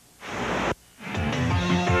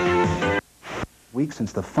week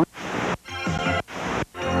since the fun...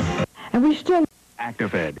 And we still...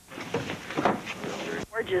 Actifed.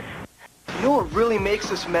 Gorgeous. You know what really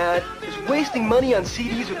makes us mad? Is wasting money on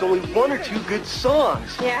CDs with only one or two good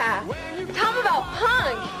songs. Yeah. Tell them about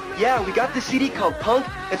punk. Yeah, we got this CD called Punk.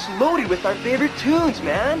 It's loaded with our favorite tunes,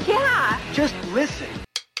 man. Yeah. Just listen.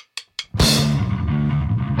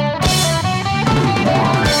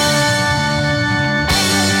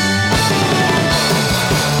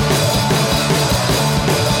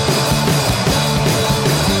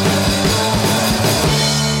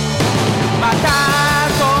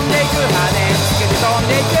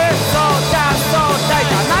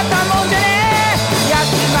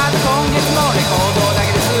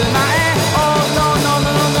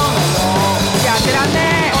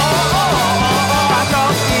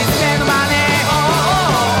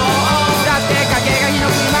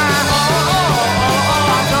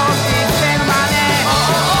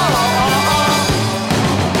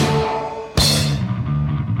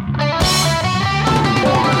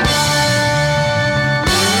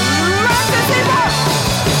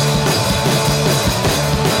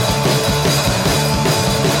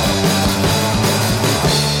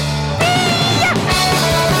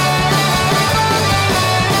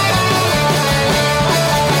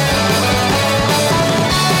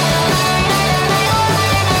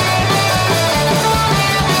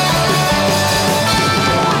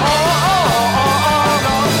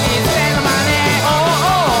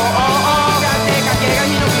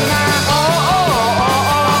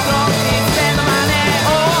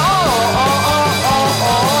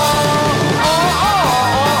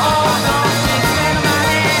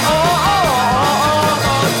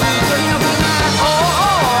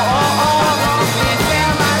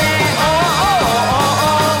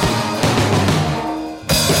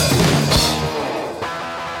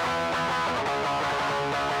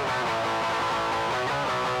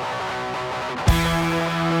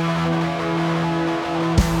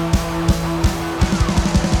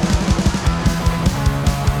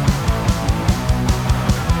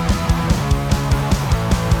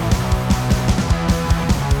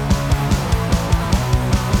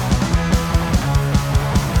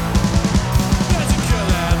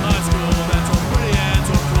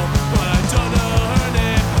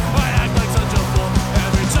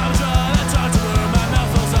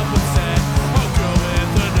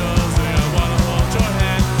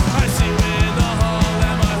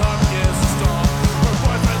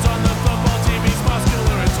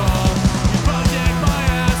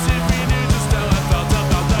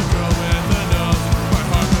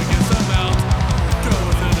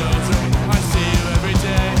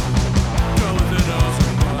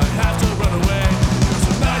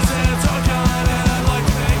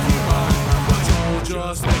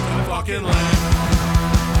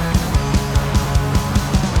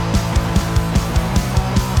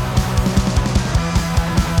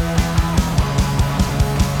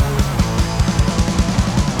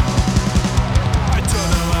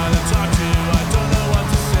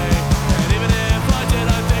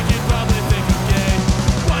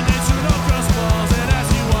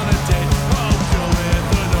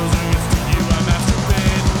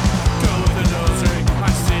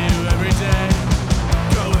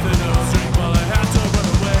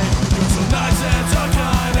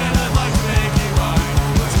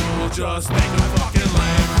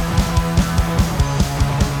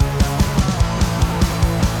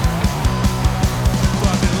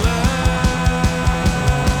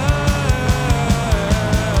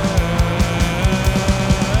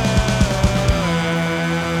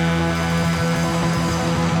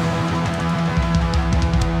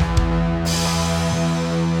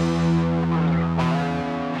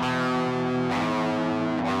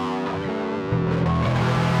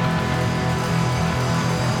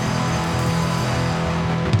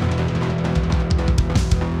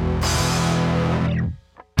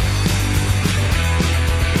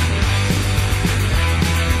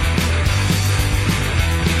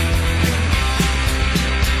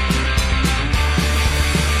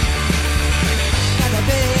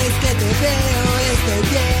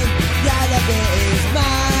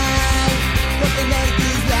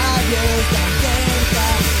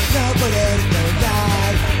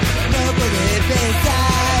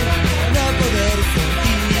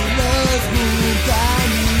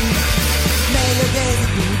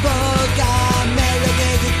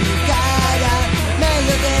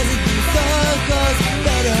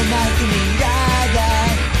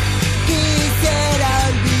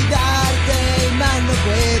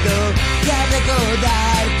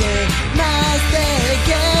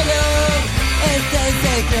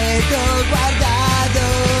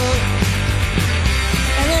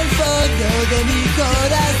 de mi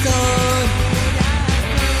corazón.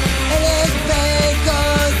 El espejo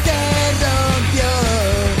se rompió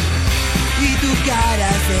y tu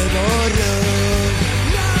cara se borró.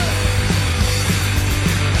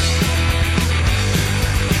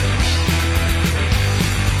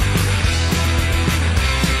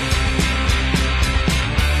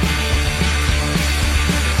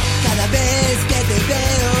 Cada vez que te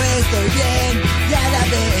veo estoy bien y a la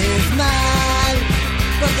vez mal,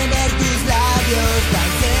 por tener tus labios tan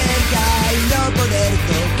cerca y no poder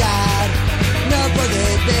tocar, no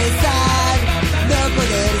poder besar, no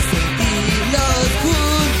poder sentirlos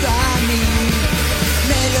junto a mí.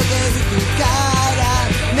 Me enloquece tu cara,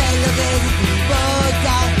 me enloquece tu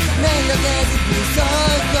boca, me enloquece tus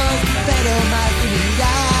ojos, pero más tu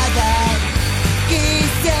mirada.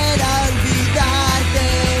 Quisiera olvidarte,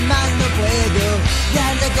 mas no puedo ya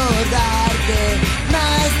recordarte,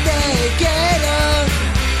 más te quiero,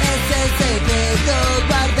 es el secreto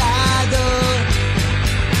guardado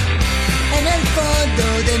en el fondo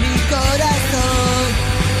de mi corazón.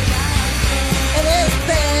 El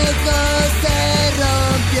espejo se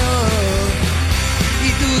rompió y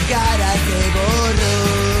tu cara se borró.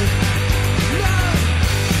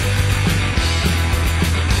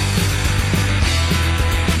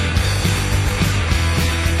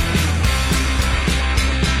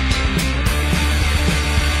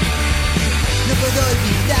 No puedo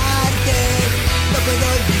olvidarte, no puedo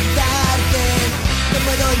olvidarte, no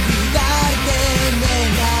puedo olvidarte,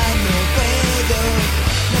 nena, no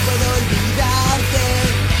puedo olvidarte,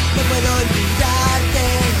 no puedo olvidarte,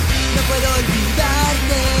 no puedo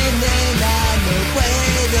olvidarte, nena, no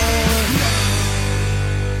puedo.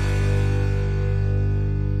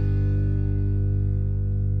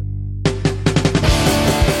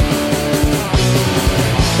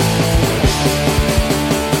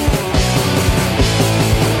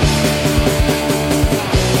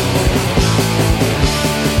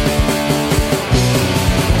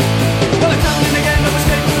 Well, it's happening again, no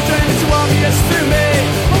escape from the train, it's too obvious to me.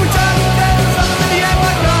 When we try to forget, there's something in the end,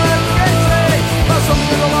 like God, I can't say. Well,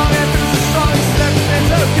 something along and through the strong, it's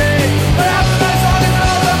everything's okay. But after that song, it's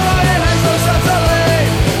all I'm running, and so suddenly,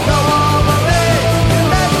 no one but me can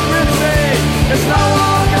never really say, 'cause no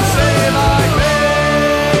one can say like me.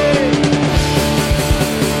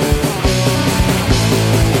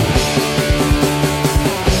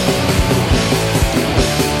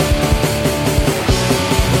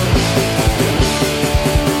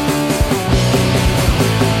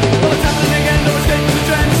 Well, it's happening again, no escape from the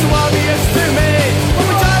trend, it's too obvious to me. When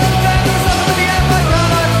we try to pretend, there's something in the end, like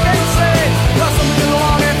God, I can't say. Well, something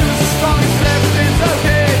along and through the strong, it's everything's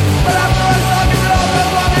okay. But after that song, it's all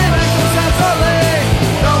I'm running, and so suddenly,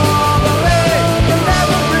 no one but me can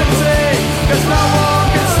never really say, 'cause no one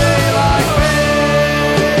can say like me.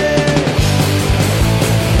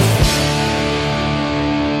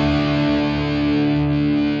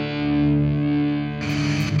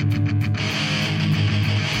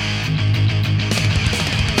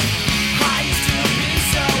 I used to be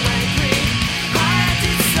so angry, I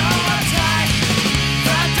acted so uptight.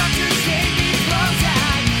 The doctors gave me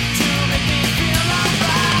Prozac to make me feel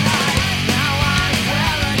alright. Now I'm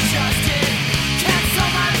well adjusted, can't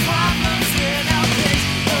solve my problems without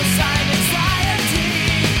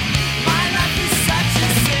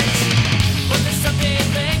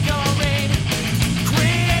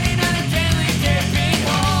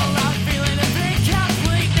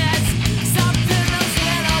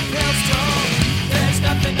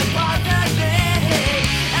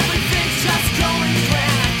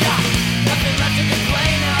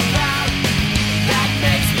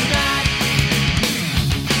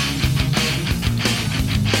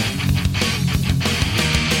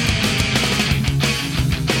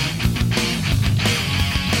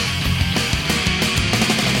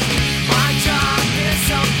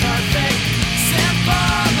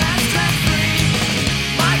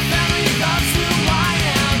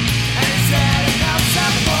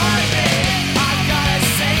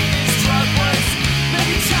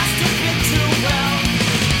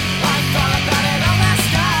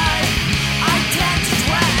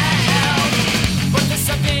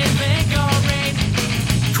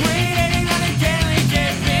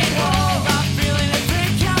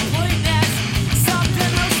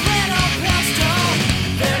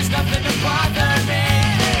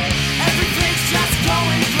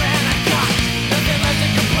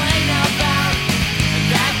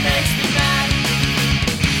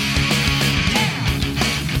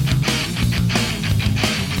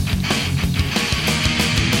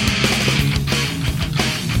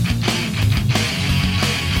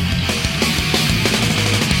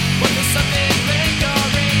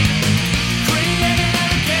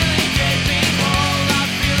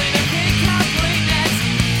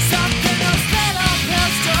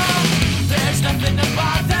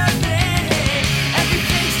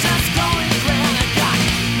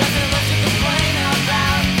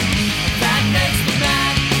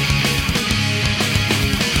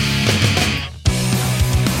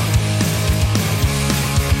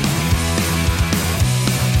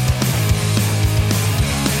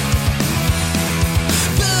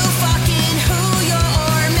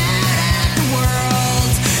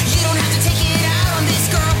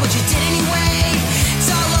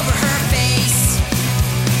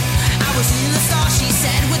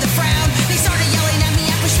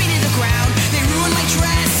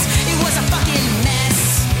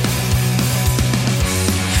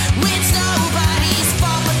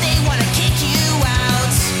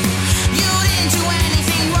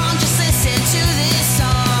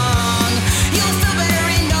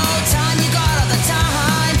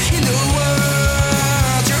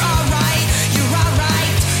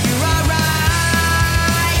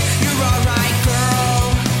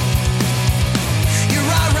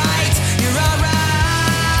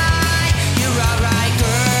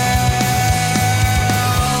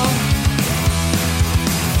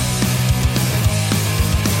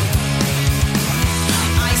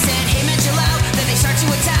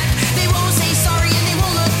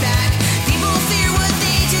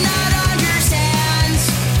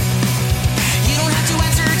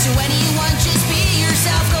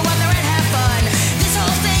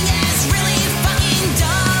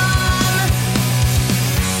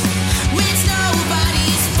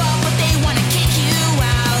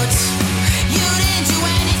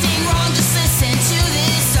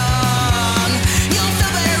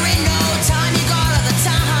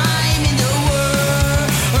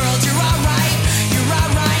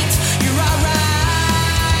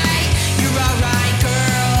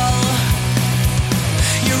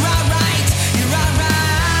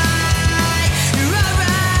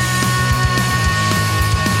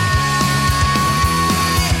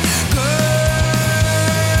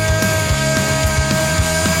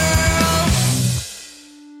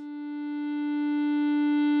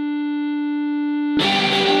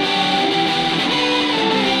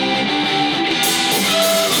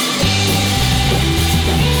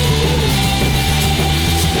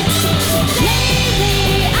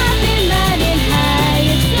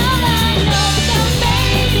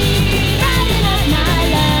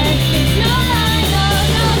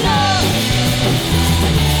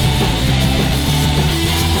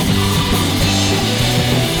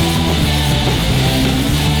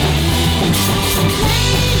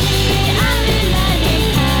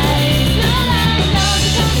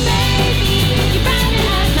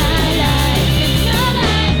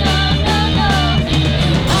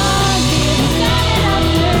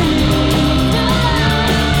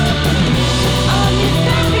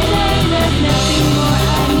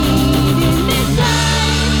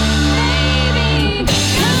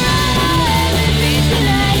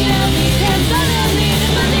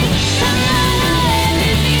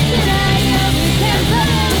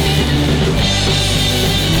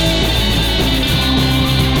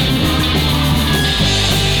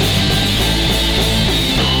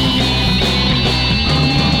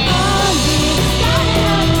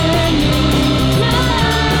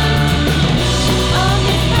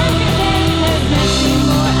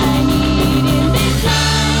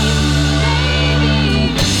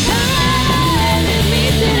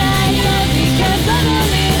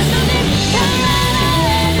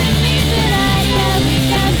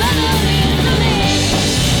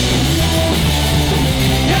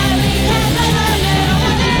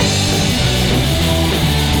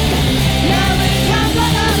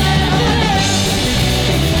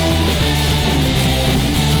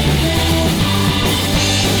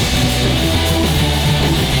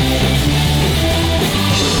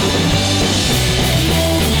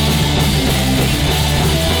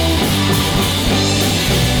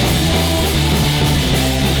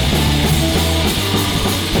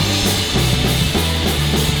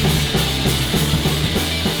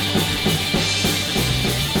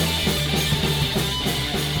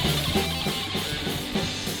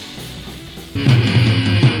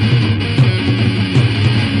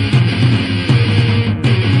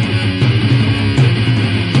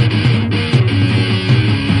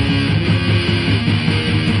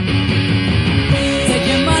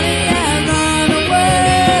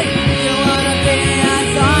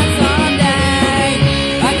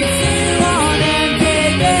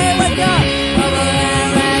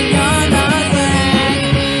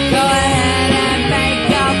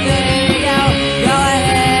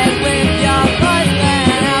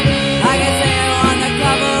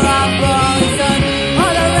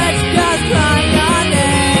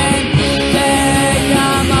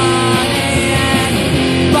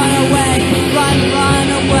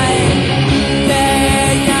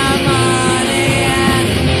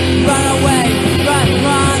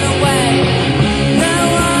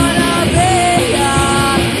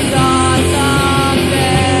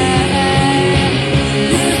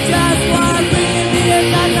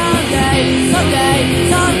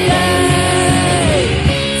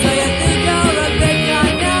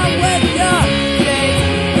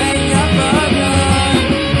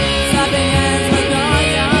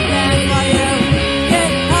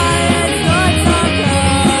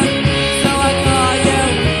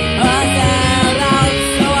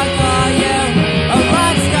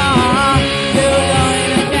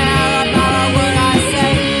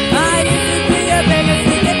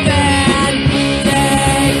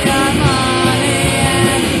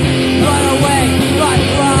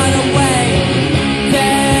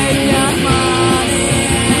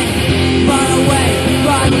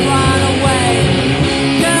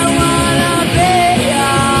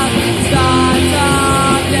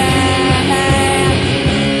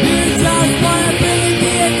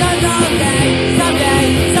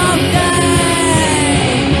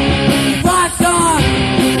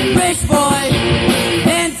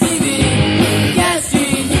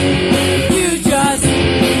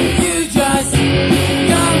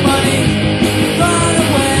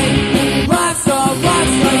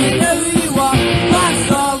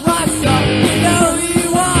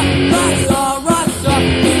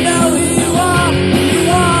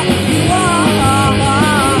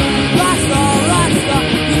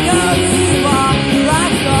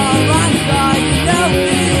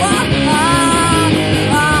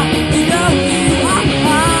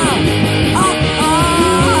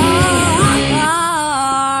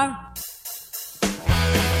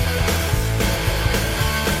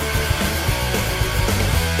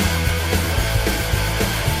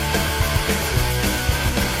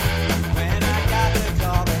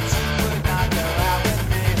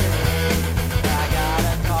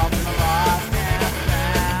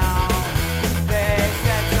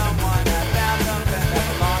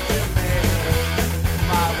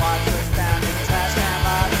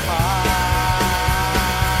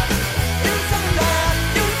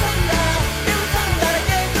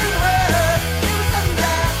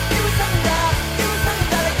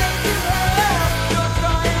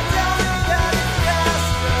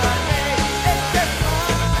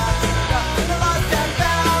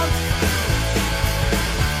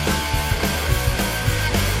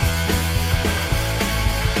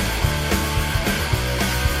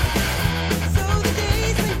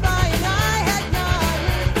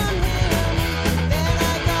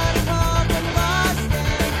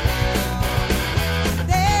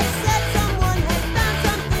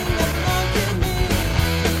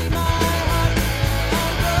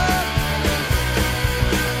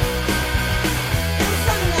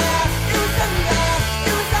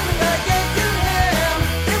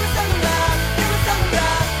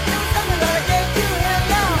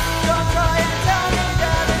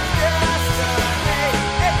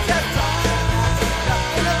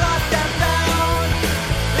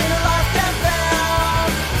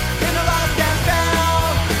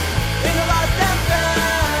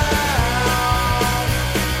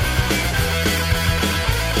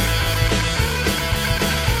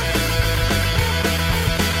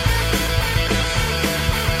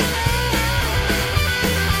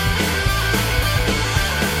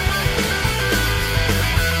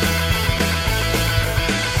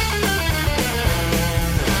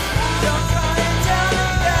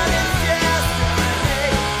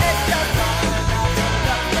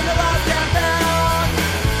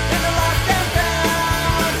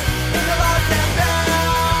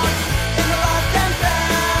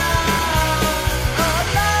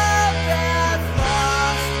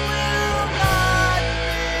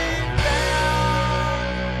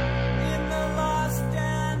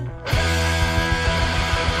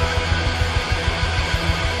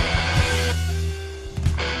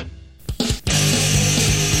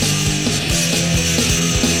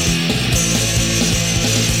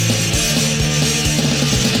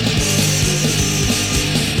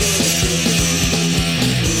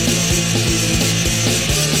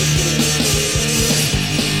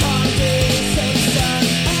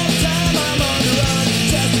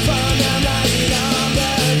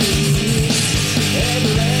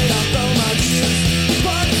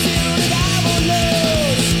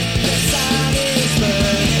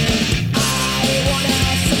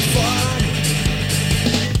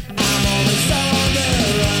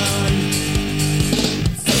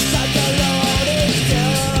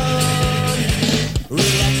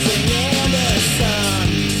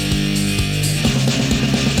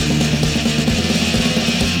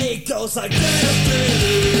goes like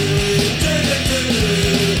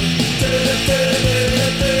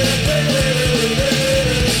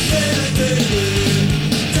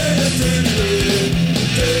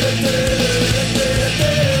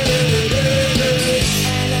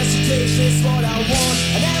and education is what I want.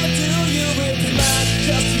 I never do you really mind.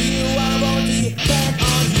 Just for you, I won't depend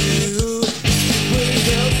on you.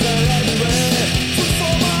 Windows are everywhere.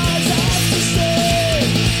 For my eyes to see.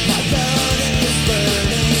 My gun is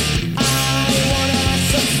burning. I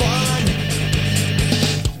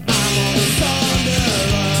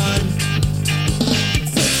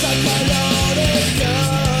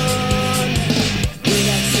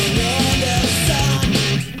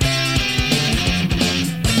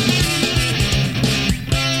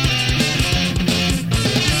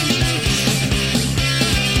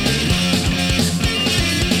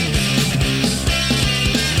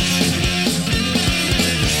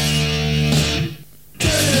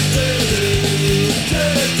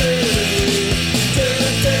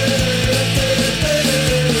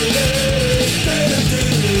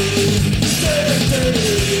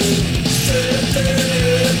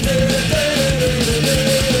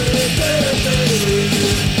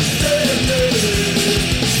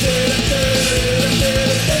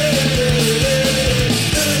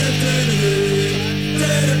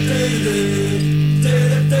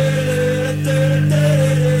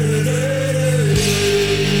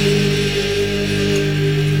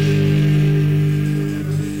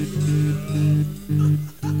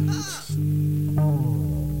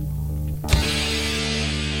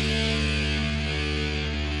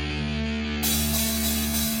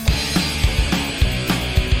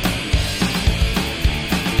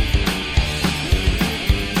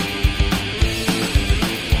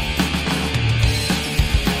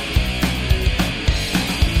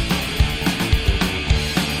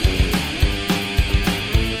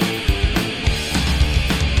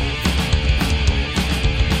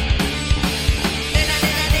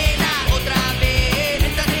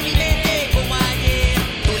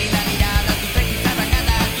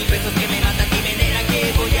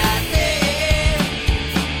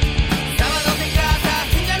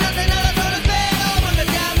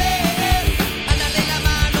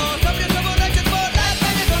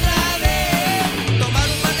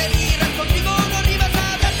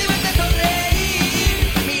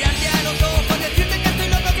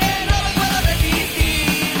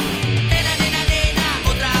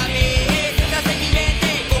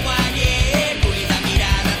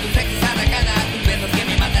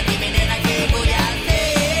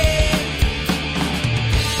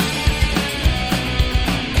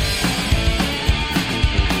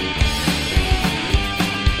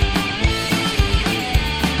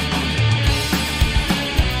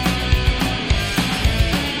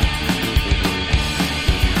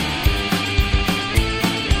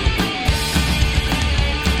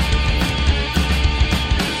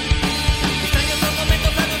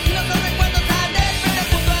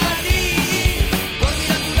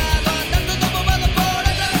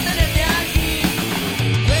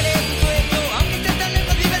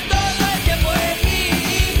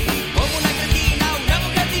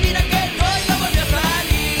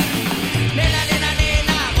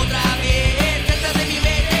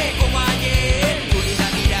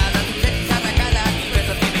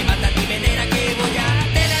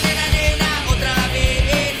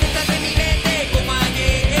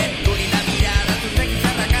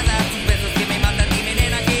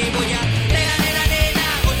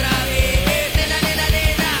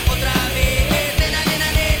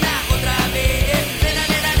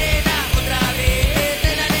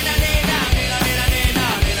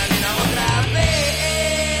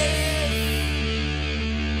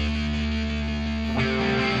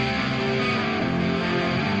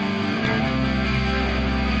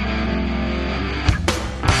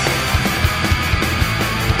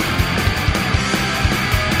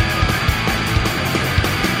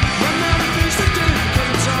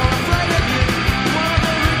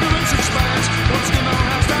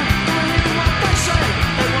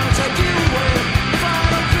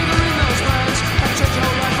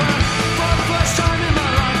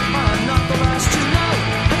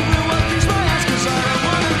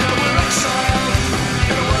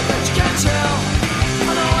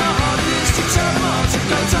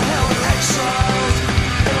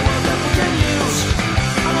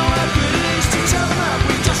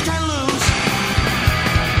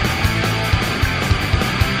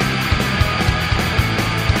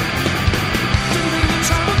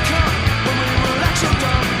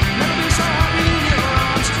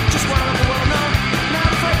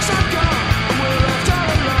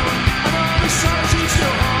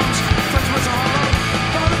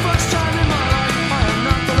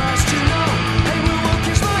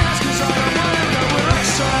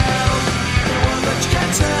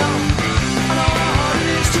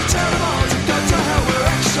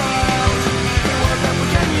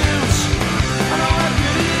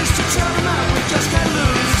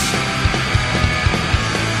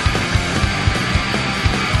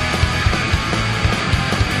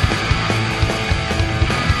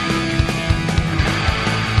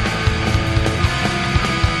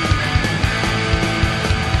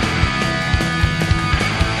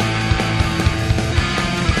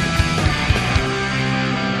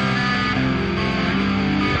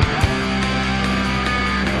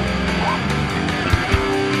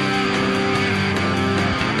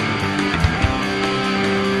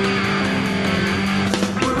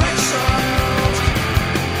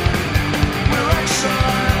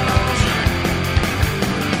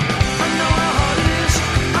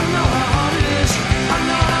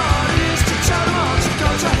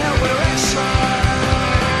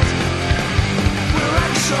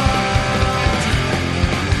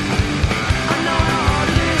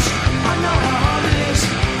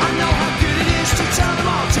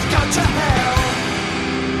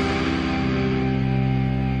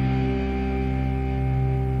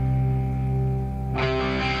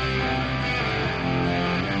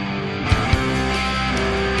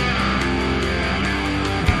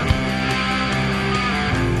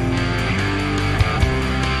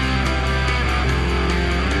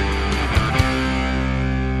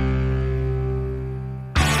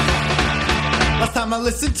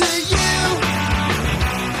listen to you.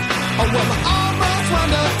 Oh, well, I almost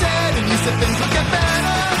wound up dead, and you said things would get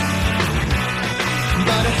better.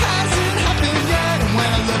 But it hasn't happened yet, and when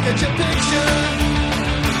I look at your picture,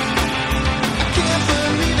 I can't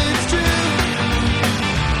believe it's true.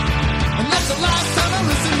 And that's the last time I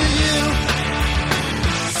listen to you.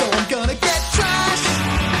 So I'm gonna get trash,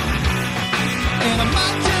 and I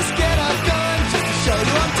might just get a gun just to show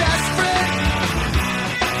you I'm desperate.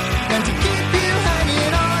 And to keep you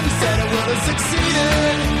hanging on, you said I would have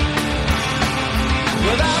succeeded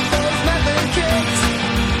without those method kicks.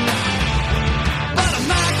 But I'm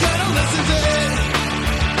not gonna listen to it.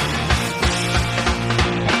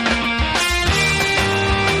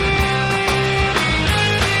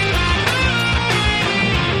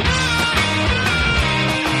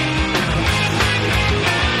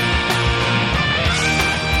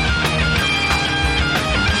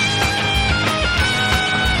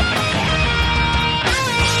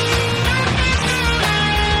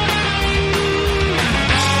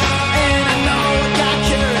 And I know I got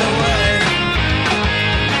carried away,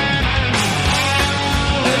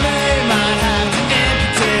 and they might have to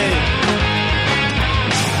amputate.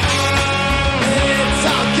 It's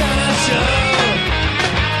all gonna show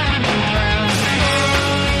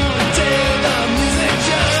until the music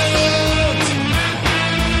chokes.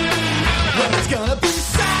 Well, it's gonna be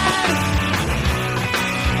sad,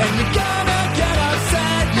 and you're gonna get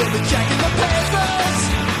upset. You'll be checking the papers,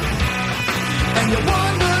 and you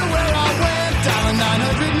wonder where I went, dialing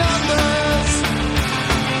 900 numbers,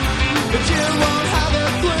 but you won't have a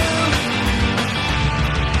clue.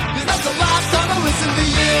 'Cause that's the last time I listen to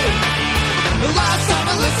you. The last time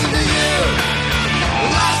I listen to you. The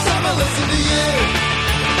last time I listen to you.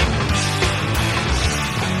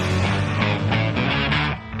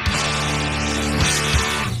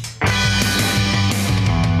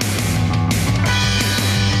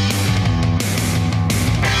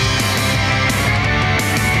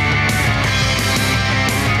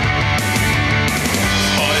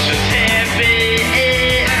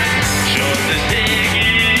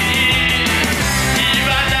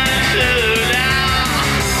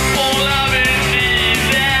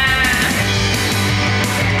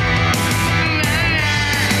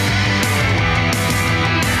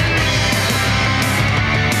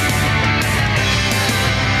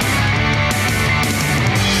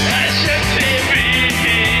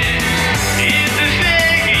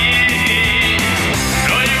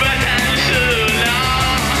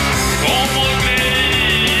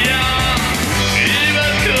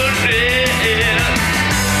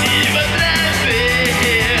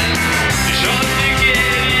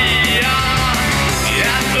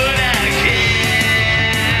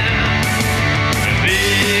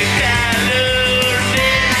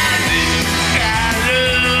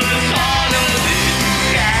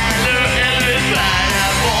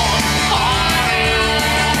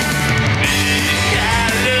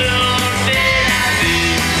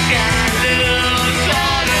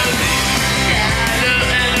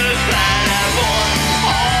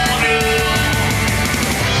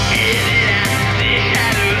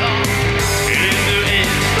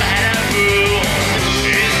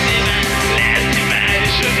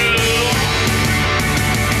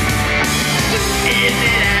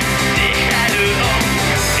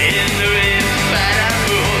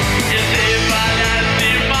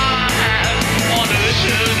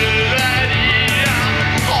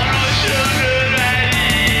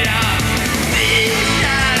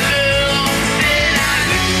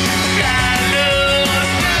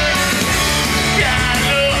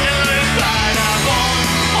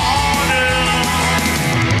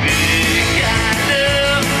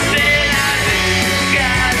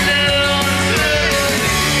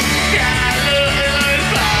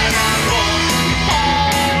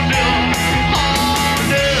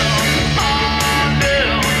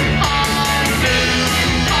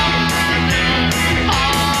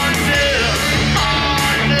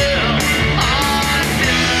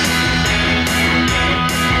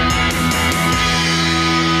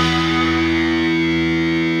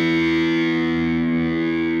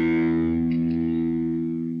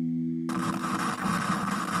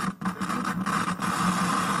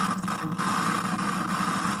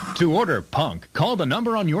 To order Punk, call the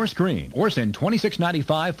number on your screen or send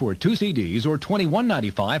 $26.95 for 2 CDs or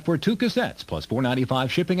 $21.95 for 2 cassettes plus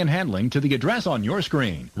 $4.95 shipping and handling to the address on your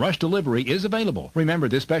screen. Rush delivery is available. Remember,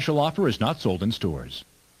 this special offer is not sold in stores.